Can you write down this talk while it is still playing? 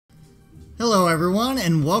Hello everyone,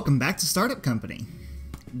 and welcome back to Startup Company.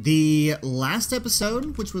 The last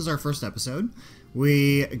episode, which was our first episode,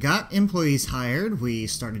 we got employees hired, we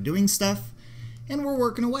started doing stuff, and we're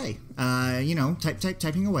working away.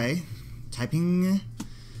 Typing away. Typing,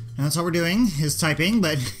 that's all we're doing, is typing,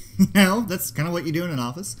 but, that's kind of what you do in an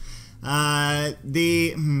office.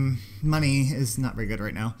 The money is not very good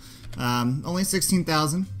right now. Only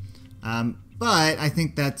 16,000. But I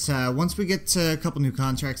think that once we get a couple new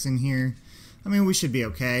contracts in here, we should be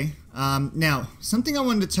okay. Now, something I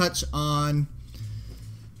wanted to touch on,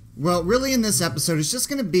 well, really in this episode is just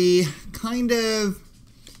going to be kind of,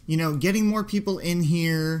 getting more people in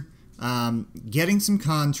here, getting some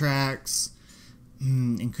contracts,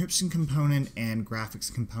 encryption component and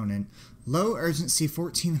graphics component. Low urgency,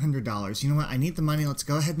 $1,400. You know what? I need the money. Let's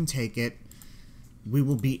go ahead and take it. We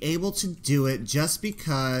will be able to do it just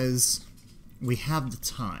because we have the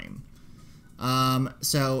time.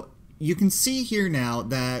 So you can see here now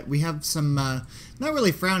that we have some, not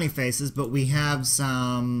really frowny faces, but we have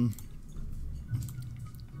some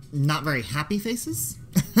not very happy faces.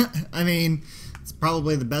 It's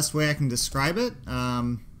probably the best way I can describe it.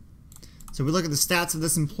 So we look at the stats of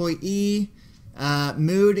this employee.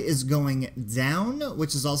 Mood is going down,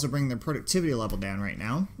 which is also bringing their productivity level down right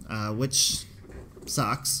now, which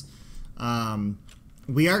sucks.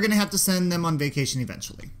 We are going to have to send them on vacation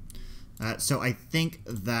eventually. So I think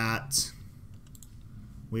that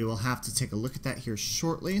we will have to take a look at that here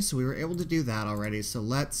shortly. So we were able to do that already. So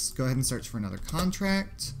let's go ahead and search for another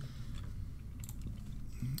contract.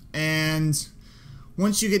 And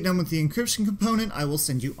once you get done with the encryption component, I will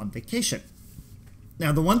send you on vacation.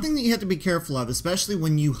 Now, the one thing that you have to be careful of, especially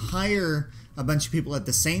when you hire a bunch of people at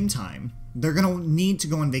the same time, they're going to need to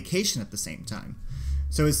go on vacation at the same time.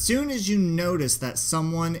 So as soon as you notice that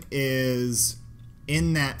someone is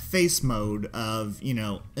in that face mode of,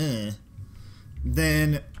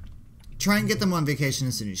 then try and get them on vacation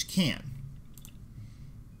as soon as you can.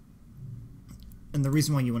 And the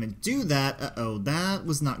reason why you want to do that, that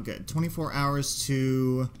was not good. 24 hours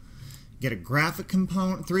to get a graphic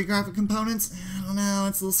component, 3 graphic components. I don't know,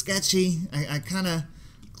 it's a little sketchy. I kind of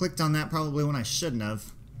clicked on that probably when I shouldn't have.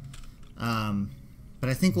 But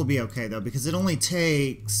I think we'll be okay though, because it only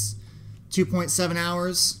takes 2.7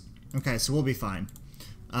 hours. Okay, so we'll be fine.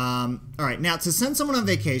 Alright, now to send someone on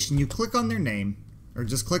vacation, you click on their name, or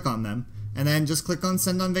just click on them, and then just click on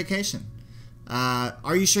send on vacation.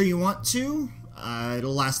 Are you sure you want to?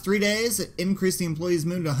 It'll last 3 days, increase the employee's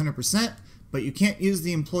mood to 100%, but you can't use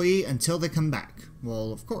the employee until they come back.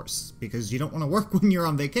 Well, of course, because you don't want to work when you're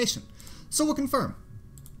on vacation. So we'll confirm.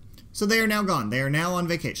 So they are now gone. They are now on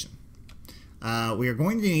vacation. We are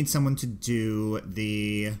going to need someone to do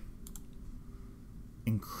the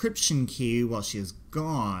encryption key while she is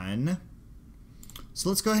gone. So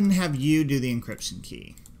let's go ahead and have you do the encryption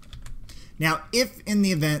key. Now, if in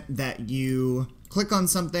the event that you click on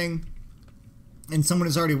something and someone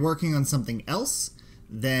is already working on something else,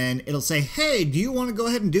 then it'll say, hey, do you want to go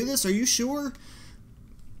ahead and do this? Are you sure?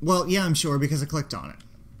 Well, yeah, I'm sure because I clicked on it.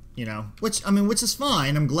 Which is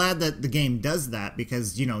fine. I'm glad that the game does that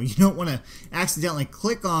because, you don't want to accidentally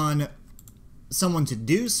click on someone to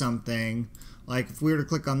do something. Like if we were to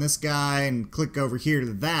click on this guy and click over here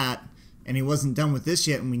to that, and he wasn't done with this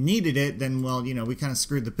yet and we needed it, then, well, we kind of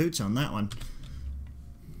screwed the pooch on that one.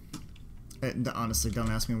 Honestly, don't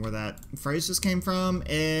ask me where that phrase just came from.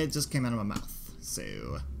 It just came out of my mouth.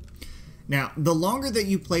 So, now, the longer that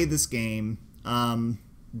you play this game,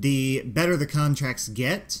 the better the contracts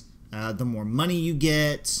get, the more money you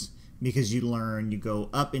get, because you go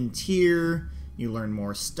up in tier, you learn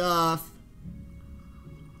more stuff.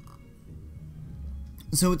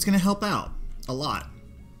 So it's going to help out a lot.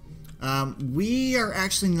 We are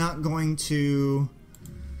actually not going to...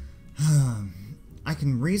 I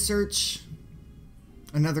can research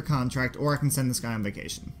another contract, or I can send this guy on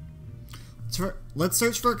vacation. Let's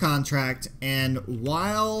search for a contract, and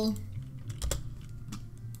while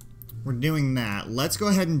we're doing that, let's go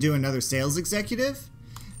ahead and do another sales executive,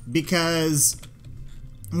 because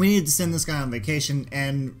we need to send this guy on vacation,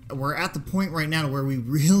 and we're at the point right now where we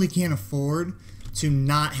really can't afford to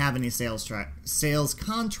not have any sales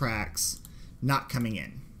contracts not coming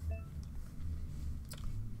in.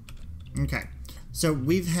 Okay, so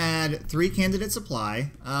we've had 3 candidates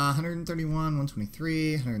apply, 131,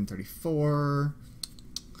 123, 134.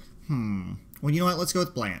 Well, you know what? Let's go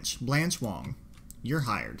with Blanche. Blanche Wong. You're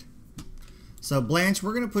hired. So Blanche,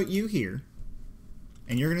 we're going to put you here,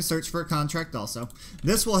 and you're going to search for a contract also.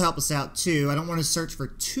 This will help us out too. I don't want to search for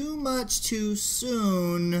too much too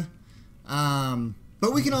soon.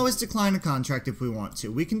 But we can always decline a contract if we want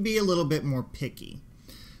to. We can be a little bit more picky.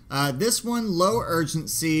 This one, low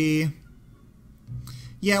urgency.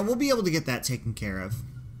 Yeah, we'll be able to get that taken care of.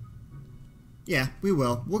 Yeah, we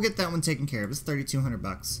will. We'll get that one taken care of. It's 3,200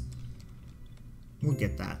 bucks. We'll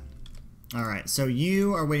get that. Alright, so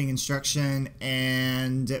you are waiting instruction,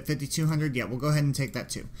 and at 5,200, yeah, we'll go ahead and take that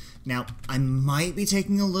too. Now, I might be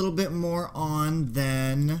taking a little bit more on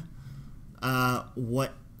than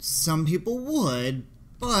what some people would,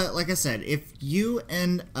 but like I said, if you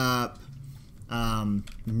end up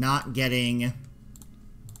not getting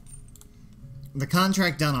the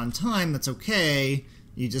contract done on time, that's okay.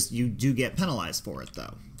 You do get penalized for it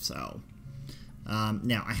though. So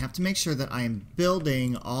now I have to make sure that I am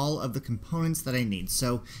building all of the components that I need.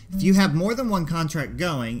 So if you have more than one contract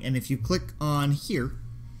going, and if you click on here,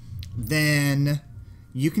 then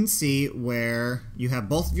you can see where you have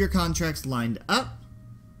both of your contracts lined up.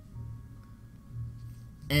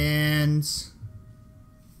 And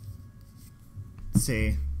let's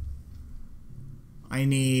see, I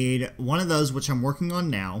need one of those, which I'm working on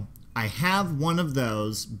now. I have one of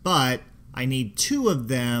those, but I need 2 of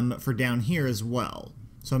them for down here as well.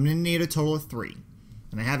 So I'm going to need a total of 3.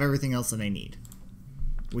 And I have everything else that I need,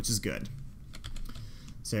 which is good.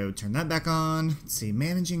 So turn that back on. Let's see,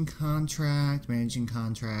 managing contract.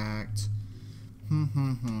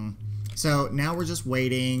 So now we're just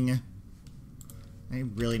waiting. I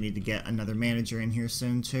really need to get another manager in here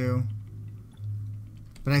soon too.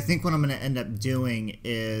 But I think what I'm going to end up doing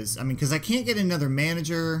is, I mean, because I can't get another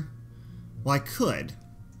manager. Well, I could.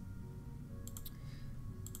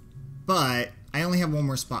 But I only have one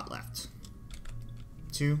more spot left.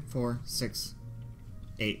 2, 4, 6,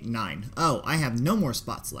 8, 9. Oh, I have no more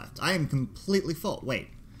spots left. I am completely full. Wait.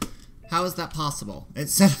 How is that possible? It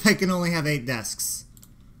said I can only have 8 desks.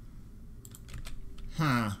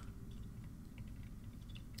 Huh.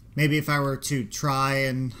 Maybe if I were to try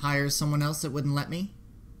and hire someone else, it wouldn't let me?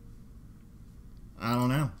 I don't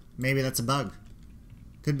know. Maybe that's a bug.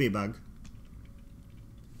 Could be a bug.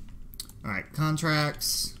 Alright,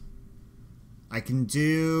 contracts. I can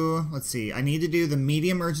do... Let's see. I need to do the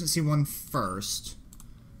medium urgency one first.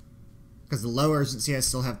 Because the low urgency I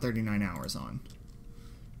still have 39 hours on.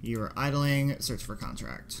 You are idling. Search for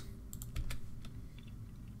contract.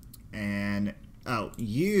 And... Oh,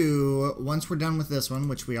 you... Once we're done with this one,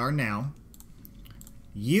 which we are now,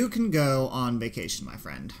 you can go on vacation, my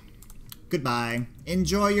friend. Goodbye.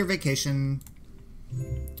 Enjoy your vacation.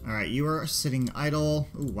 Alright, you are sitting idle.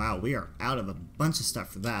 Ooh, wow, we are out of a bunch of stuff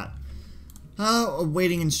for that.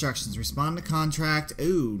 Awaiting instructions. Respond to contract.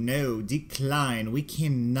 Ooh, no. Decline. We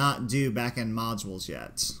cannot do backend modules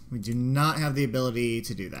yet. We do not have the ability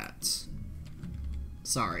to do that.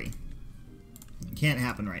 Sorry. Can't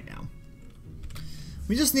happen right now.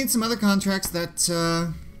 We just need some other contracts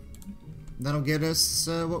that, that'll get us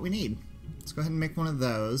what we need. Let's go ahead and make one of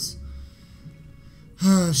those.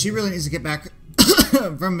 She really needs to get back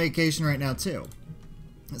from vacation right now, too.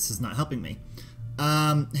 This is not helping me.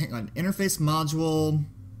 Hang on. Interface module.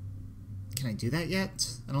 Can I do that yet?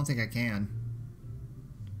 I don't think I can.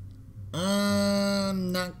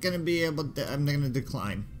 I'm not going to be able to... I'm going to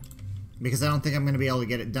decline. Because I don't think I'm going to be able to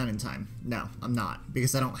get it done in time. No, I'm not.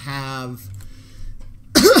 Because I don't have...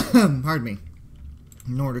 Pardon me.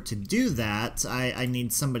 In order to do that, I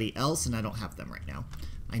need somebody else, and I don't have them right now.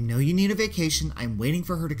 I know you need a vacation. I'm waiting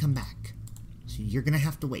for her to come back. So you're going to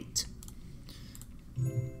have to wait.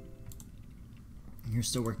 You're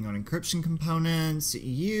still working on encryption components.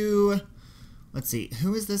 You... Let's see.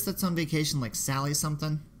 Who is this that's on vacation? Like Sally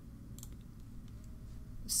something?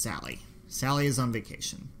 Sally. Sally is on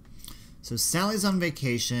vacation. So Sally's on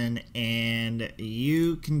vacation, and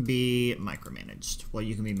you can be micromanaged. Well,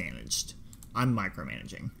 you can be managed. I'm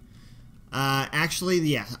micromanaging. Actually,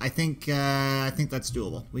 yeah, I think that's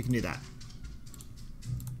doable. We can do that.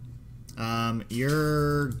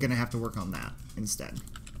 You're gonna have to work on that instead.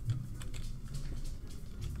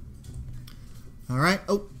 Alright.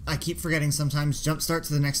 Oh, I keep forgetting sometimes. Jump start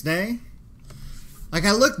to the next day. Like,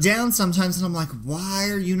 I look down sometimes and I'm like, why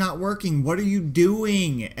are you not working? What are you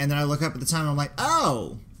doing? And then I look up at the time and I'm like,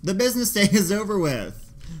 oh, the business day is over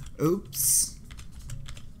with. Oops.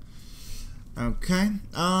 Okay.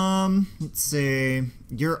 Let's see.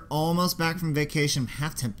 You're almost back from vacation. I'm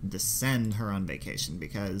half tempted to send her on vacation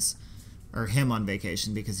because... Or him on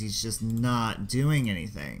vacation because he's just not doing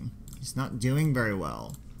anything. He's not doing very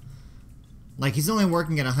well. Like, he's only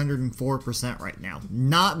working at 104% right now.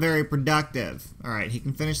 Not very productive. Alright, he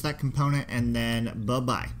can finish that component and then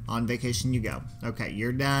bye-bye. On vacation you go. Okay,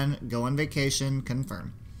 you're done. Go on vacation.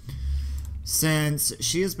 Confirm. Since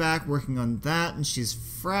she is back working on that and she's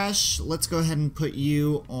fresh, let's go ahead and put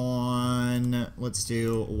you on... Let's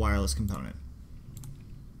do a wireless component.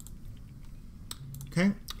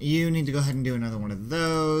 Okay, you need to go ahead and do another one of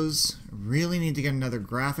those. Really need to get another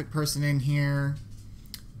graphic person in here.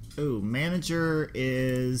 Ooh, manager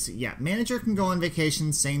is... yeah, manager can go on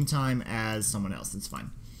vacation same time as someone else. It's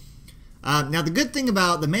fine. Now, the good thing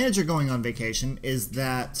about the manager going on vacation is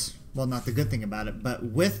that... well, not the good thing about it, but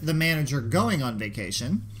with the manager going on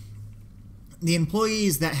vacation, the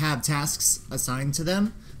employees that have tasks assigned to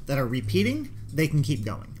them that are repeating, they can keep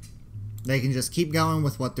going. They can just keep going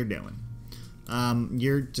with what they're doing.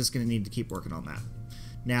 You're just going to need to keep working on that.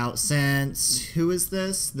 Now, since... who is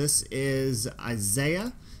this? This is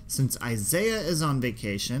Isaiah. Since Isaiah is on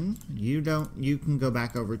vacation, you can go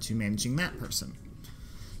back over to managing that person.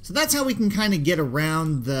 So that's how we can kind of get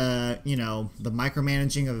around the, the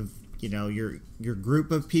micromanaging of, your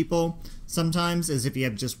group of people. Sometimes is if you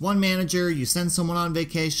have just one manager, you send someone on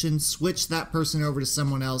vacation, switch that person over to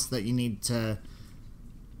someone else that you need to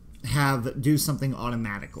have do something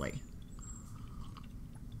automatically.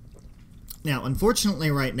 Now, unfortunately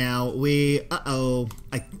right now, we...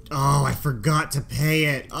 I forgot to pay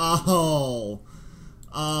it. Oh,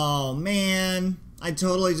 man. I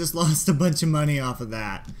totally just lost a bunch of money off of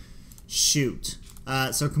that. Shoot.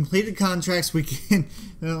 So completed contracts, we can...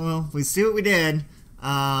 well, we see what we did.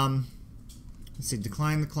 Let's see,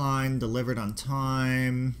 decline, delivered on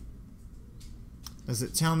time. Does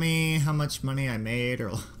it tell me how much money I made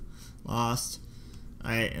or lost?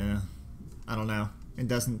 I don't know. It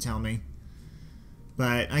doesn't tell me.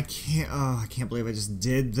 But I can't believe I just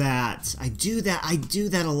did that. I do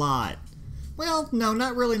that a lot. Well, no,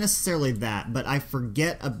 not really necessarily that, but I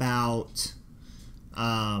forget about,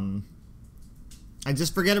 I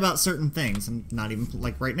just forget about certain things. I'm not even,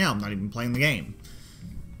 like right now, I'm not even playing the game.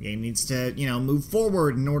 The game needs to, move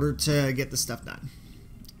forward in order to get the stuff done.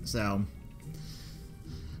 So,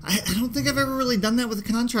 I don't think I've ever really done that with a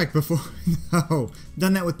contract before. No,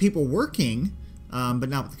 done that with people working, but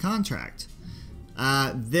not with the contract.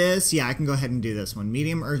 I can go ahead and do this one.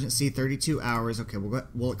 Medium urgency, 32 hours. Okay,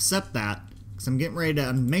 we'll accept that, because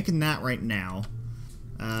I'm making that right now.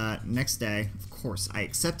 Next day. Of course, I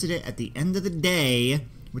accepted it at the end of the day,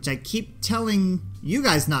 which I keep telling you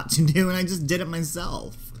guys not to do, and I just did it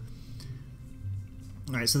myself.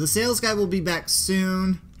 Alright, so the sales guy will be back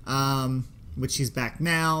soon, which he's back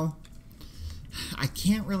now. I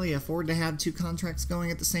can't really afford to have two contracts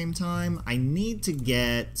going at the same time. I need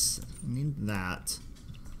that.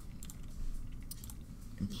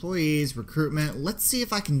 Employees, recruitment. Let's see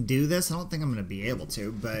if I can do this. I don't think I'm going to be able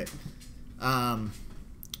to, but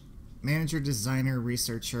manager, designer,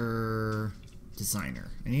 researcher,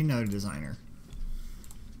 designer. I need another designer.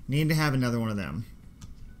 Need to have another one of them.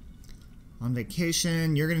 On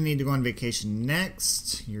vacation. You're going to need to go on vacation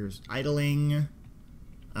next. You're idling.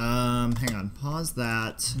 Hang on. Pause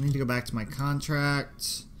that. I need to go back to my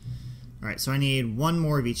contract. Alright, so I need one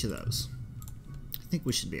more of each of those. I think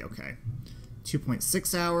we should be okay.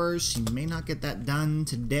 2.6 hours. She may not get that done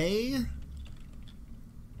today.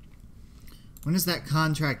 When is that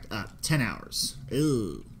contract up? 10 hours.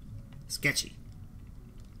 Ooh. Sketchy.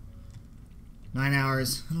 9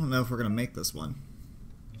 hours. I don't know if we're going to make this one.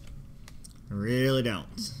 I really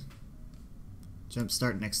don't. Jump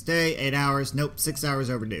start next day. 8 hours. Nope, 6 hours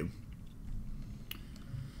overdue.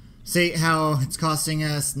 See how it's costing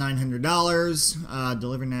us $900.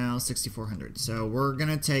 Deliver now, $6,400. So we're going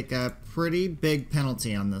to take a pretty big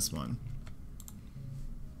penalty on this one.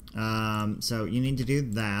 So you need to do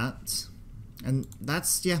that. And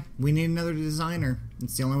that's, yeah, we need another designer.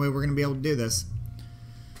 It's the only way we're going to be able to do this.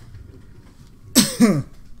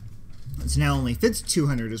 So now only fits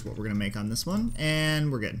 200 is what we're going to make on this one.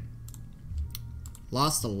 And we're good.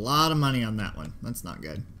 Lost a lot of money on that one. That's not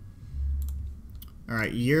good.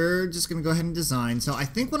 Alright, you're just going to go ahead and design. So I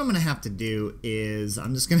think what I'm going to have to do is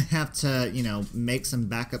I'm just going to have to, make some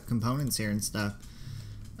backup components here and stuff.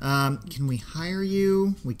 Can we hire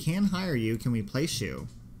you? We can hire you. Can we place you?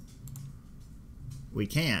 We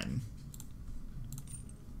can.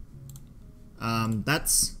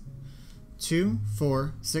 That's 2,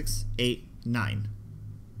 4, 6, 8, 9.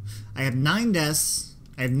 I have 9 desks.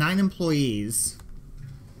 I have 9 employees.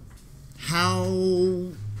 How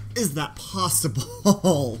is that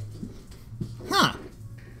possible? Huh.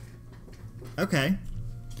 Okay.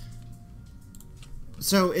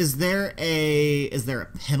 So is there a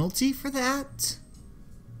penalty for that?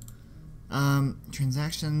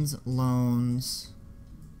 Transactions, loans,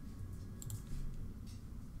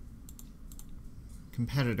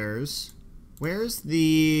 competitors. Where's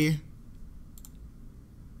the...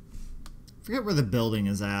 I forget where the building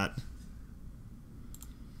is at.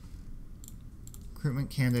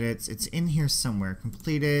 Recruitment candidates. It's in here somewhere.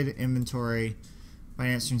 Completed, inventory.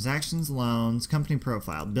 Finance transactions, loans, company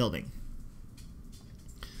profile, building.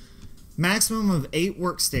 Maximum of 8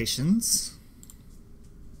 workstations.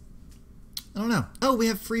 I don't know. Oh, we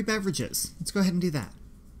have free beverages. Let's go ahead and do that.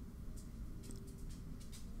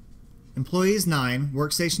 Employees 9,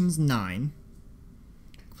 workstations 9.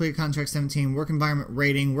 Complete contract 17, work environment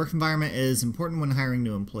rating. Work environment is important when hiring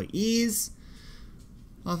new employees.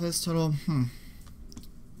 Office total,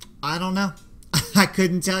 I don't know. I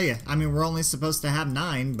couldn't tell you. I mean, we're only supposed to have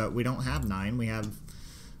 9, but we don't have 9. We have,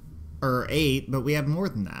 or 8, but we have more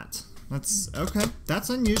than that. That's, okay. That's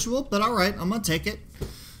unusual, but alright, I'm gonna take it.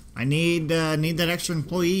 I need that extra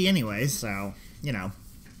employee anyway, so, you know.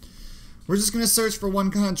 We're just gonna search for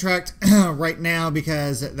one contract right now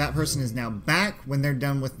because that person is now back. When they're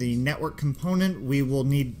done with the network component, we will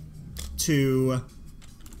need to,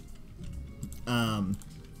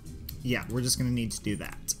 yeah, we're just gonna need to do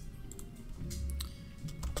that.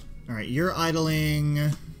 Alright, you're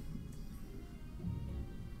idling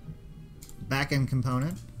backend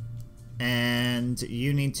component, and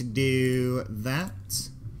you need to do that.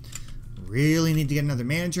 Really need to get another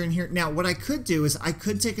manager in here. Now, what I could do is I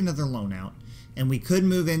could take another loan out, and we could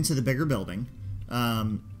move into the bigger building.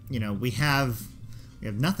 You know, we have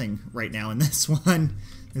nothing right now in this one.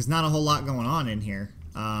 There's not a whole lot going on in here.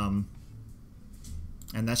 And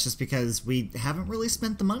that's just because we haven't really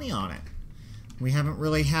spent the money on it. We haven't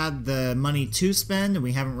really had the money to spend, and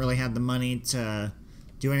we haven't really had the money to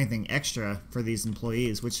do anything extra for these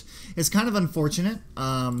employees, which is kind of unfortunate.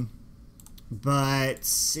 But,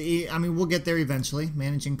 see, I mean, we'll get there eventually.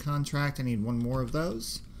 Managing contract, I need one more of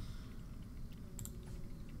those.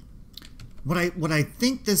 What I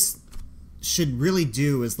think this should really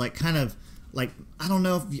do is, like, kind of, like, I don't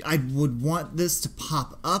know if I would want this to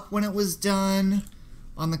pop up when it was done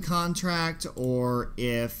on the contract, or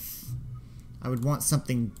if I would want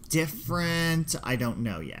something different. I don't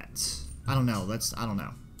know yet. I don't know. I don't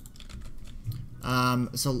know.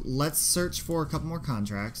 So let's search for a couple more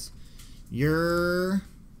contracts. You're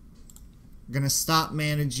gonna stop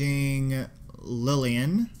managing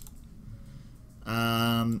Lillian,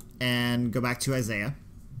 and go back to Isaiah.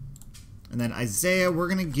 And then Isaiah, we're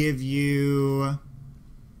gonna give you,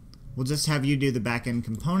 we'll just have you do the back-end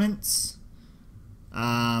components.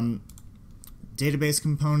 Database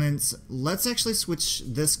components. Let's actually switch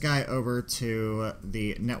this guy over to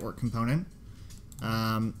the network component.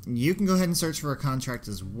 You can go ahead and search for a contract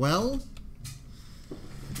as well.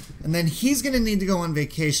 And then he's going to need to go on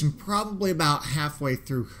vacation probably about halfway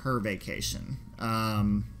through her vacation.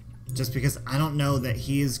 Just because I don't know that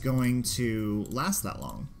he is going to last that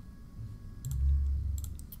long.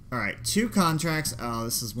 Alright, 2 contracts. Oh,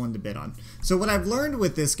 this is one to bid on. So what I've learned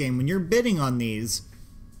with this game, when you're bidding on these,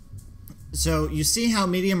 so you see how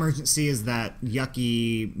medium urgency is that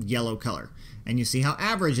yucky yellow color. And you see how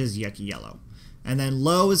average is yucky yellow. And then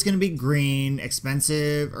low is going to be green,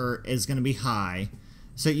 expensive or is going to be high.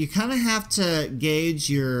 So you kind of have to gauge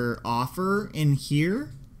your offer in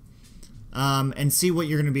here and see what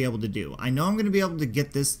you're going to be able to do. I know I'm going to be able to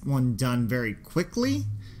get this one done very quickly,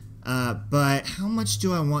 but how much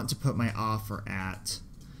do I want to put my offer at?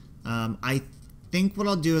 I think what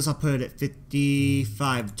I'll do is I'll put it at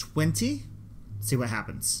 55.20. See what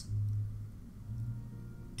happens.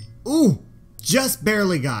 Ooh, just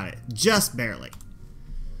barely got it. Just barely.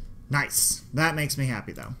 Nice. That makes me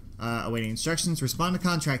happy though. Awaiting instructions. Respond to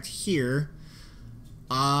contract here.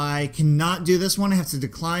 I cannot do this one. I have to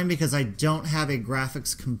decline because I don't have a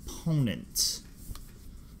graphics component.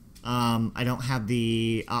 I don't have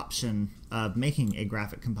the option of making a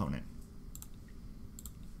graphic component.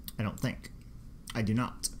 I don't think. I do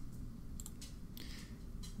not.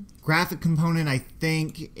 Graphic component, I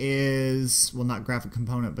think, is... Well, not graphic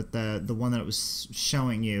component, but the one that it was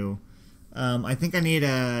showing you. I think I need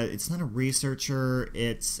a... It's not a researcher.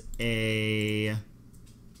 It's a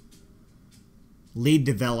lead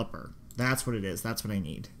developer. That's what it is. That's what I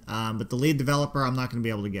need. But the lead developer, I'm not going to be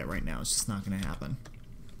able to get right now. It's just not going to happen.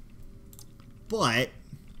 But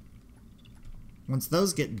once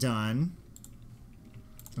those get done...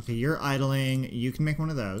 Okay, you're idling. You can make one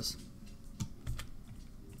of those.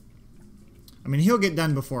 I mean, he'll get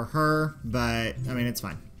done before her, but, I mean, it's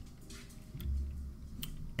fine.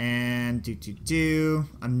 And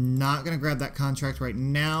I'm not going to grab that contract right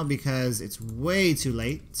now because it's way too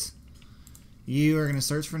late. You are going to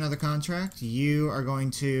search for another contract. You are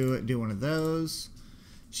going to do one of those.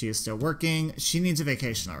 She is still working. She needs a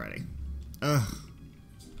vacation already. Ugh.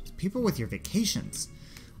 People with your vacations.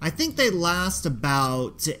 I think they last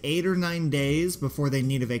about 8 or 9 days before they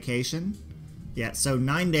need a vacation. Yeah, so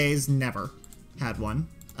 9 days, never had one.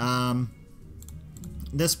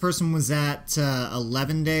 This person was at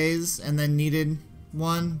 11 days and then needed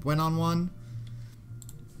one, went on one.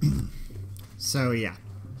 So yeah.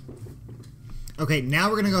 Okay, now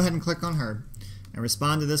we're going to go ahead and click on her and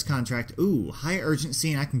respond to this contract. Ooh, high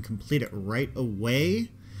urgency, and I can complete it right away.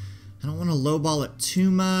 I don't want to lowball it too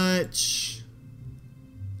much.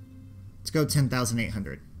 Let's go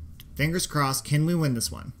 10,800. Fingers crossed. Can we win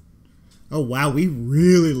this one? Oh, wow, we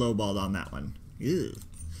really lowballed on that one. Ew.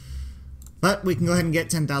 But we can go ahead and get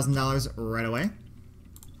 $10,000 right away.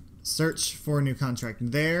 Search for a new contract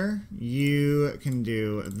there. You can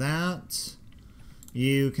do that.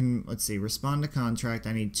 You can, let's see, respond to contract.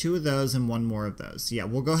 I need 2 of those and 1 more of those. Yeah,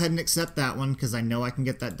 we'll go ahead and accept that one because I know I can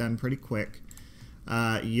get that done pretty quick.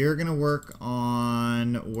 You're going to work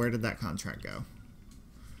on, where did that contract go?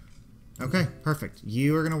 Okay, perfect.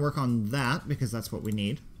 You are going to work on that because that's what we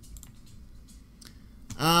need.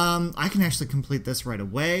 I can actually complete this right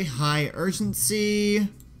away. High urgency.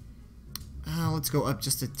 Let's go up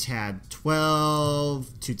just a tad.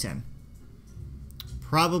 12 to 10.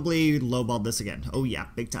 Probably lowballed this again. Oh yeah,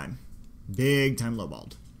 big time. Big time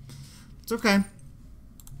lowballed. It's okay.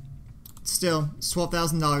 Still, it's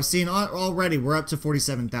 $12,000. See, and already we're up to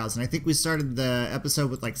 $47,000. I think we started the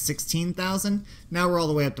episode with like $16,000. Now we're all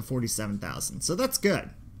the way up to $47,000. So that's good.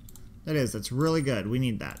 That is. That's really good. We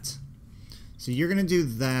need that. So you're going to do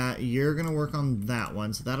that. You're going to work on that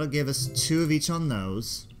one. So that'll give us 2 of each on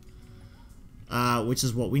those, which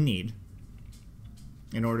is what we need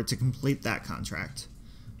in order to complete that contract.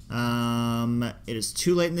 It is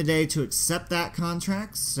too late in the day to accept that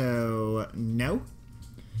contract, so no.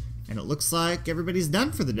 And it looks like everybody's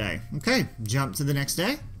done for the day. Okay, jump to the next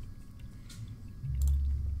day.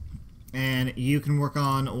 And you can work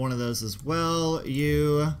on one of those as well.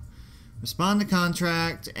 You respond to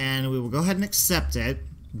contract, and we will go ahead and accept it.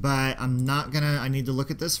 But I'm not gonna, I need to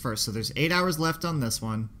look at this first. So there's 8 hours left on this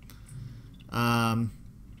one. And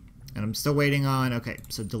I'm still waiting on, okay,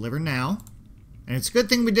 so deliver now. And it's a good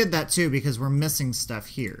thing we did that too because we're missing stuff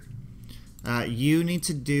here. You need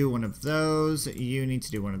to do one of those. You need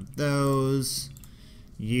to do one of those.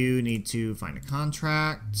 You need to find a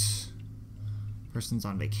contract. Person's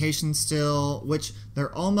on vacation still, which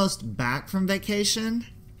they're almost back from vacation.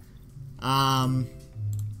 No.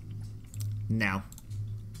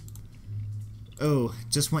 Oh,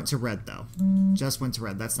 just went to red though. Just went to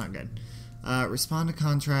red. That's not good. Respond to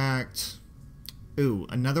contract. Ooh,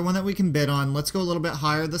 another one that we can bid on. Let's go a little bit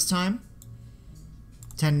higher this time.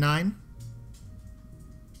 10-9.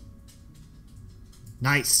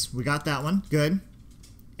 Nice. We got that one. Good.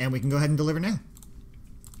 And we can go ahead and deliver now.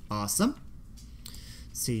 Awesome.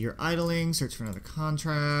 See, you're idling. Search for another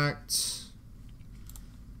contract.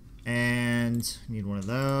 And need one of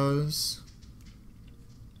those.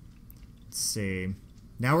 Let's see.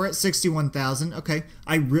 Now we're at 61,000. Okay.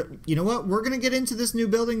 You know what? We're going to get into this new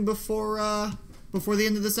building before the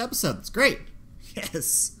end of this episode. That's great.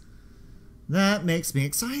 Yes. That makes me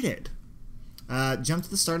excited. Jump to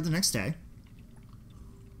the start of the next day.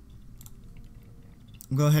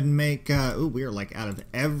 Go ahead and make... ooh, we are like out of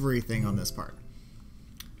everything on this part.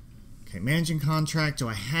 Okay, managing contract. Do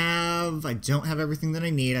I have... I don't have everything that I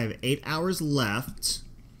need. I have 8 hours left.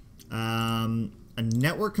 A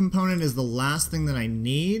network component is the last thing that I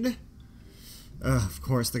need. Of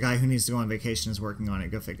course, the guy who needs to go on vacation is working on it.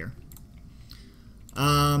 Go figure.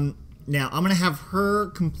 Now, I'm going to have her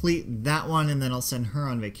complete that one, and then I'll send her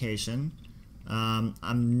on vacation.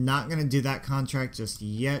 I'm not going to do that contract just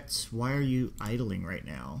yet. Why are you idling right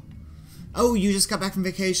now? Oh, you just got back from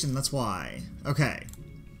vacation. That's why. Okay.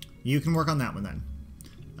 You can work on that one then.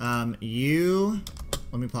 Let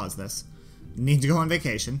me pause this. Need to go on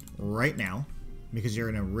vacation right now because you're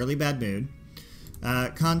in a really bad mood.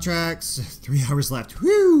 Contracts, 3 hours left.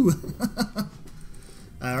 Woo!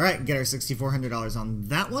 Alright, get our $6,400 on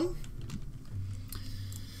that one.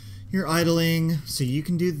 You're idling, so you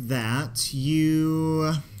can do that.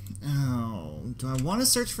 Oh, do I want to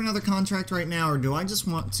search for another contract right now, or do I just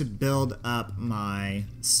want to build up my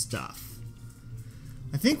stuff?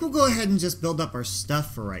 I think we'll go ahead and just build up our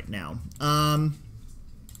stuff for right now. The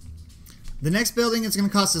next building is going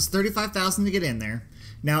to cost us $35,000 to get in there.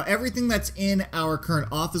 Now, everything that's in our current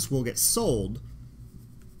office will get sold,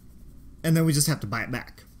 and then we just have to buy it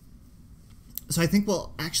back. So I think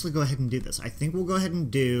we'll actually go ahead and do this. I think we'll go ahead and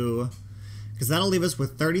do, because that'll leave us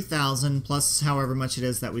with $30,000 plus however much it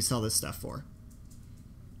is that we sell this stuff for.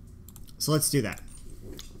 So let's do that.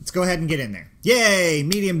 Let's go ahead and get in there. Yay!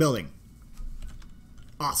 Medium building.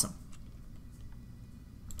 Awesome.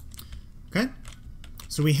 Okay.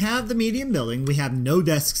 So we have the medium building. We have no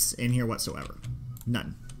desks in here whatsoever.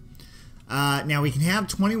 None. Now we can have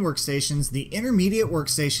 20 workstations. The intermediate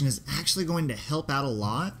workstation is actually going to help out a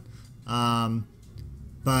lot.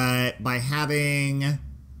 But by having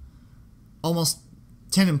almost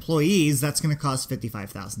 10 employees, that's going to cost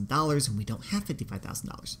 $55,000, and we don't have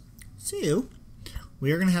 $55,000. So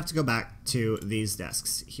we are going to have to go back to these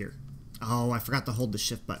desks here. Oh, I forgot to hold the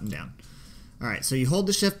shift button down. All right, so you hold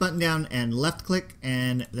the shift button down and left click,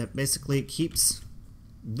 and that basically keeps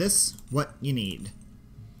this what you need.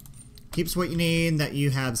 Keeps what you need that you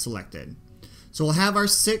have selected. So we'll have our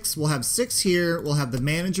 6. We'll have 6 here. We'll have the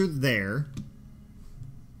manager there.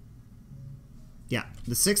 Yeah,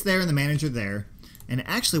 the 6 there and the manager there. And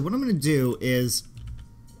actually, what I'm going to do is,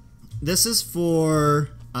 this is for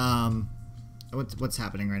what's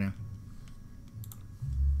happening right now.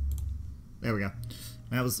 There we go.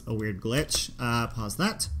 That was a weird glitch. Pause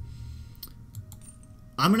that.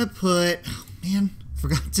 I'm gonna put. Oh man,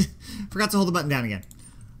 forgot to hold the button down again.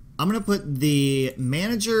 I'm gonna put the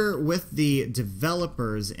manager with the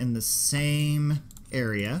developers in the same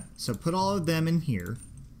area. So put all of them in here.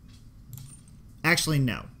 Actually,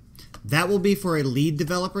 no. That will be for a lead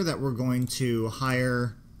developer that we're going to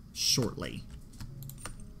hire shortly.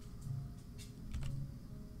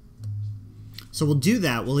 So we'll do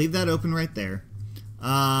that. We'll leave that open right there.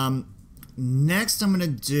 Next I'm going to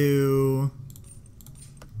do...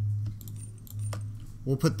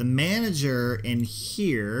 We'll put the manager in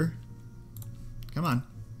here. Come on.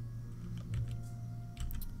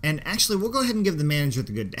 And actually, we'll go ahead and give the manager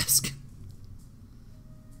the good desk.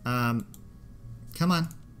 Come on.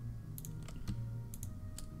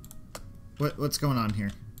 What's going on here?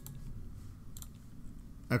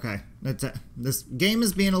 Okay, this game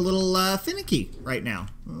is being a little finicky right now.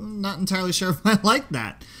 I'm not entirely sure if I like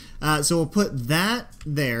that. So we'll put that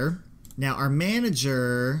there. Now our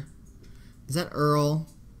manager, is that Earl?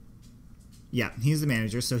 Yeah, he's the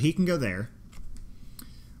manager, so he can go there.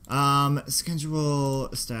 Schedule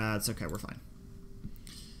stats. Okay, we're fine.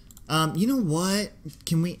 You know what?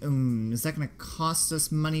 Can we? Is that going to cost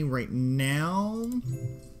us money right now?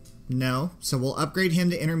 No, so we'll upgrade him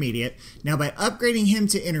to intermediate. Now by upgrading him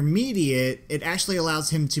to intermediate, it actually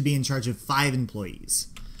allows him to be in charge of 5 employees,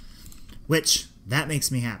 which, that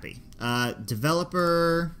makes me happy.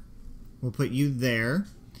 Developer, we'll put you there,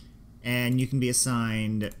 and you can be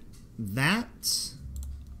assigned that.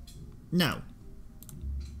 No,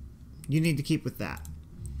 you need to keep with that.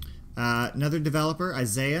 Another developer,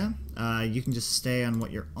 Isaiah, you can just stay on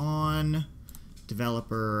what you're on.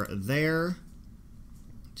 Developer there.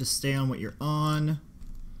 Just stay on what you're on.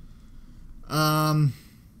 Okay,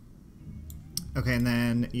 and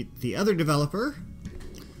then the other developer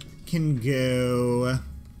can go...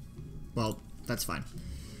 Well, that's fine.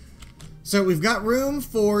 So we've got room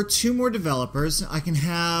for 2 more developers. I can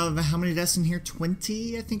have... How many desks in here?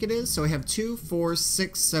 20, I think it is. So I have 2, 4,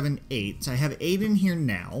 6, 7, 8. I have 8 in here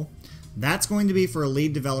now. That's going to be for a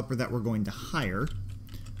lead developer that we're going to hire.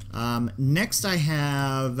 Next I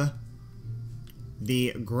have...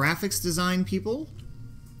 the graphics design people.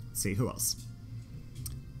 Let's see, who else?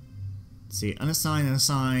 Let's see, unassigned,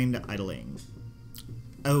 unassigned, idling.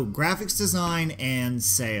 Oh, graphics design and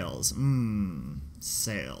sales.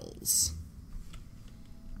 Sales.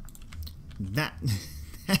 That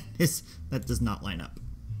does not line up.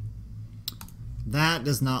 That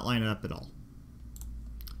does not line up at all.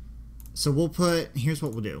 So we'll put, here's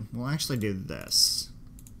what we'll do. We'll actually do this.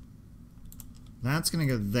 That's gonna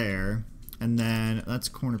go there. And then that's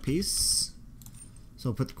corner piece. So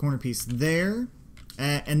I'll put the corner piece there.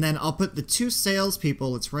 And then I'll put the 2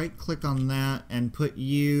 salespeople. Let's right click on that and put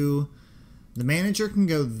you. The manager can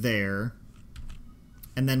go there.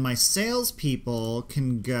 And then my salespeople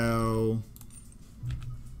can go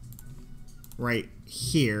right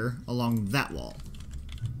here along that wall.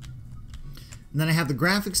 And then I have the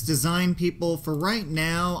graphics design people. For right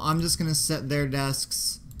now, I'm just going to set their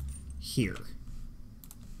desks here.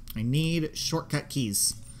 I need shortcut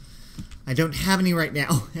keys. I don't have any right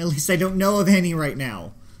now. At least I don't know of any right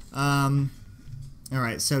now.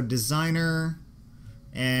 Alright, so designer,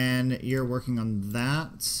 and you're working on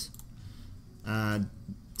that.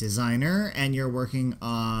 Designer, and you're working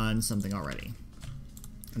on something already.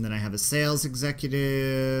 And then I have a sales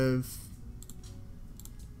executive.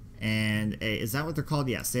 And a, is that what they're called?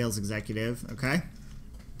 Yeah, sales executive. Okay.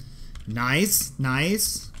 Nice,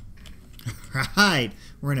 nice. Right,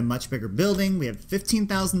 we're in a much bigger building. We have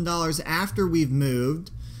 $15,000 after we've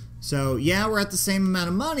moved. So yeah, we're at the same amount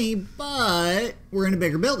of money, but we're in a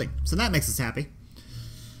bigger building. So that makes us happy.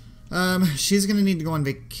 She's gonna need to go on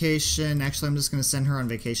vacation. Actually, I'm just gonna send her on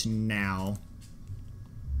vacation now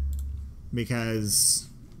because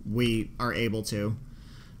we are able to.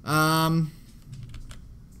 Let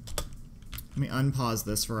me unpause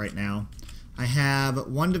this for right now. I have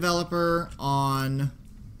one developer on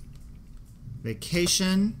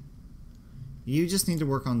vacation. You just need to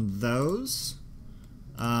work on those.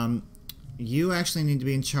 You actually need to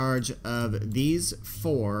be in charge of these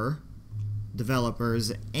 4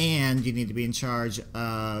 developers, and you need to be in charge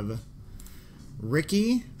of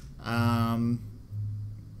Ricky.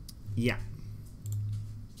 Yeah.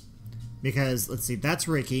 Because, let's see, that's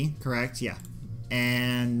Ricky, correct? Yeah.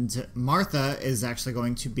 And Martha is actually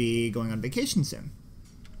going to be going on vacation soon.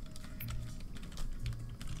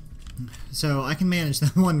 So I can manage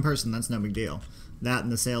that one person, that's no big deal. That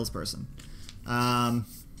and the salesperson.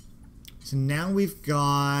 So now we've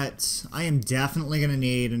got... I am definitely going to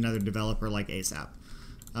need another developer like ASAP.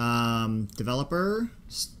 Developer,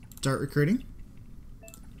 start recruiting.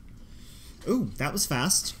 Ooh, that was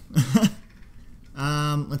fast.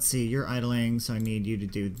 Let's see, you're idling, so I need you to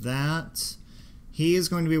do that. He is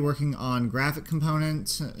going to be working on graphic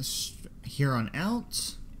components here on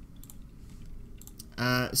out.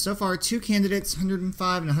 So far, 2 candidates,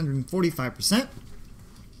 105 and 145%.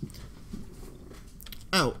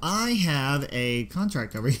 Oh, I have a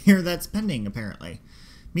contract over here that's pending, apparently.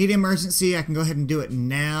 Medium urgency, I can go ahead and do it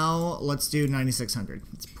now. Let's do 9,600.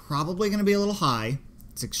 It's probably going to be a little high.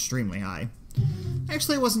 It's extremely high.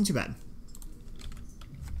 Actually, it wasn't too bad.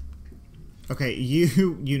 Okay,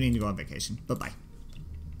 you need to go on vacation. Bye-bye.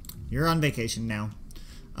 You're on vacation now.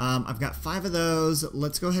 I've got 5 of those.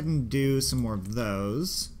 Let's go ahead and do some more of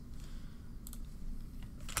those.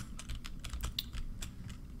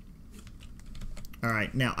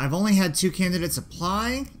 Alright, now, I've only had 2 candidates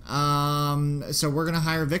apply, so we're going to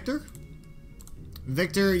hire Victor.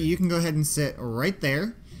 Victor, you can go ahead and sit right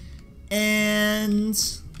there. And...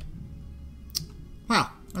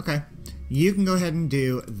 wow, okay. You can go ahead and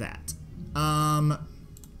do that.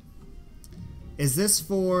 Is this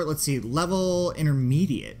for, let's see, level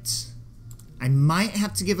intermediate? I might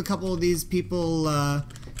have to give a couple of these people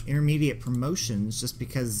intermediate promotions just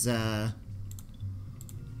because I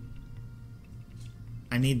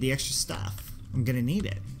need the extra stuff. I'm gonna need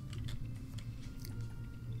it.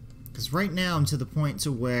 Because right now I'm to the point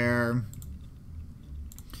to where,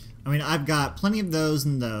 I mean, I've got plenty of those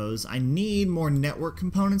and those. I need more network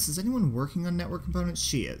components. Is anyone working on network components?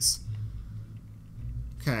 She is.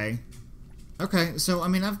 Okay. Okay, so, I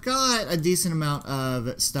mean, I've got a decent amount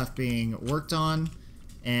of stuff being worked on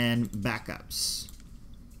and backups.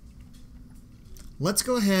 Let's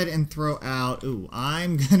go ahead and throw out... ooh,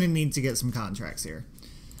 I'm gonna need to get some contracts here.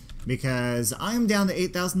 Because I'm down to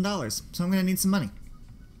 $8,000, so I'm gonna need some money.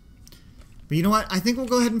 But you know what? I think we'll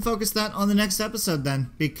go ahead and focus that on the next episode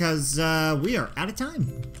then, because we are out of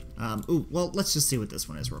time. Ooh, well, let's just see what this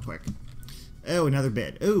one is real quick. Oh, another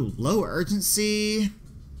bid. Ooh, low urgency.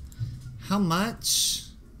 How much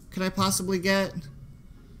could I possibly get?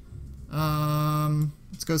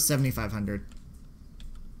 Let's go 7,500.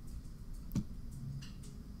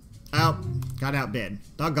 Oh, got outbid.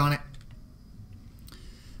 Doggone it.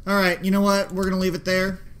 Alright, you know what? We're going to leave it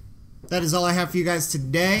there. That is all I have for you guys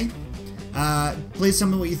today. Please tell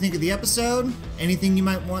me what you think of the episode. Anything you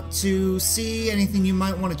might want to see, anything you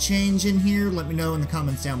might want to change in here, let me know in the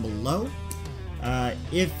comments down below.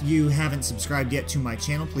 If you haven't subscribed yet to my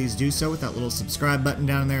channel, please do so with that little subscribe button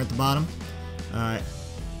down there at the bottom.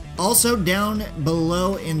 Also, down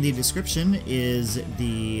below in the description is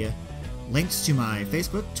the links to my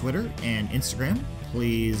Facebook, Twitter, and Instagram.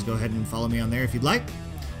 Please go ahead and follow me on there if you'd like.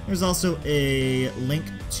 There's also a link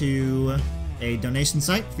to a donation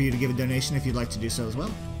site for you to give a donation if you'd like to do so as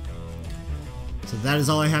well. So that is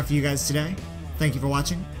all I have for you guys today. Thank you for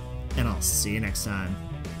watching, and I'll see you next time.